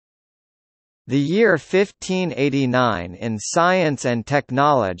The year 1589 in science and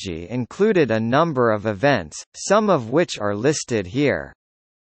technology included a number of events, some of which are listed here.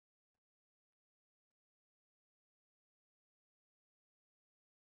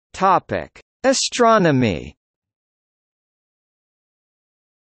 Astronomy.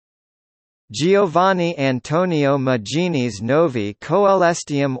 Giovanni Antonio Magini's Novi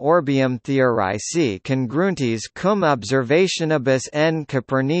Coelestium Orbium Theorici Congruentis cum Observationibus n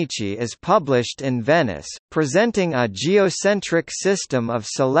Copernici is published in Venice, presenting a geocentric system of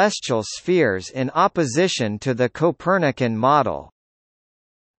celestial spheres in opposition to the Copernican model.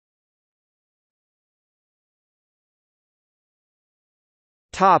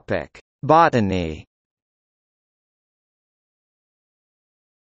 Botany.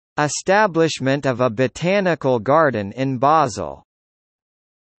 Establishment of a botanical garden in Basel.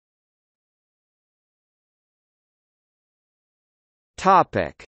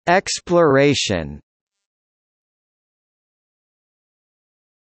 Exploration.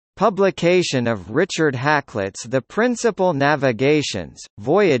 Publication of Richard Hakluyt's The Principal Navigations,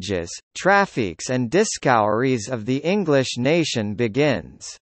 Voyages, Trafics and Discoveries of the English Nation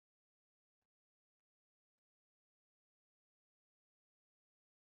begins.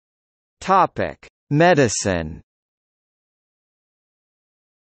 Medicine.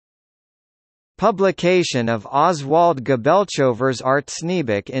 Publication of Oswald Gebelchover's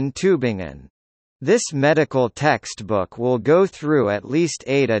Arzneibuch in Tübingen. This medical textbook will go through at least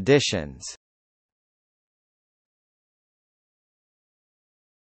 8 editions.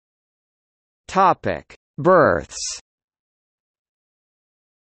 Births.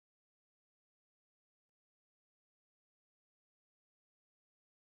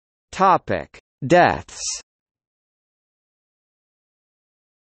 Deaths.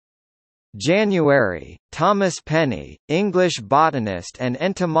 January, Thomas Penny, English botanist and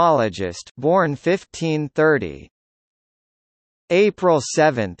entomologist, born 1530. April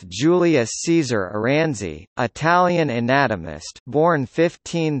 7, Julius Caesar Aranzi, Italian anatomist, born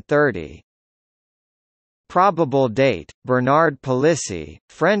 1530. Probable date: Bernard Palissy,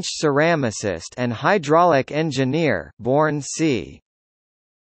 French ceramicist and hydraulic engineer, born c.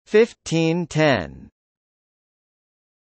 1510.